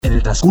En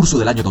el transcurso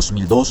del año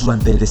 2002,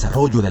 durante el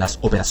desarrollo de las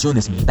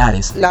operaciones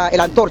militares, el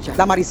Antorcha,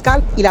 la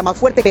Mariscal y la más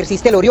fuerte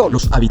persiste el Oriol.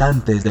 Los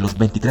habitantes de los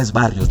 23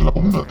 barrios de la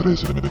Comuna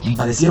 13 de Medellín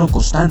padecieron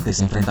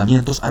constantes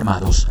enfrentamientos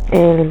armados,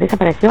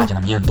 desapareció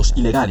allanamientos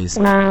ilegales,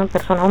 una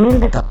persona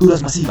humilde,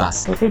 capturas masivas,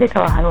 sencilla y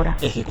trabajadora,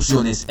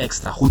 ejecuciones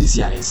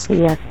extrajudiciales,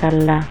 y hasta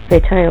la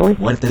fecha de hoy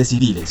muerte de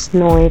civiles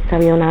no he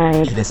sabido nada de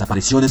y él.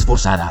 desapariciones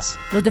forzadas.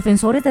 Los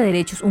defensores de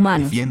derechos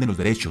humanos defienden los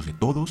derechos de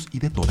todos y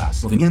de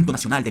todas. Movimiento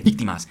Nacional de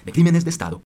Víctimas de Crímenes de Estado.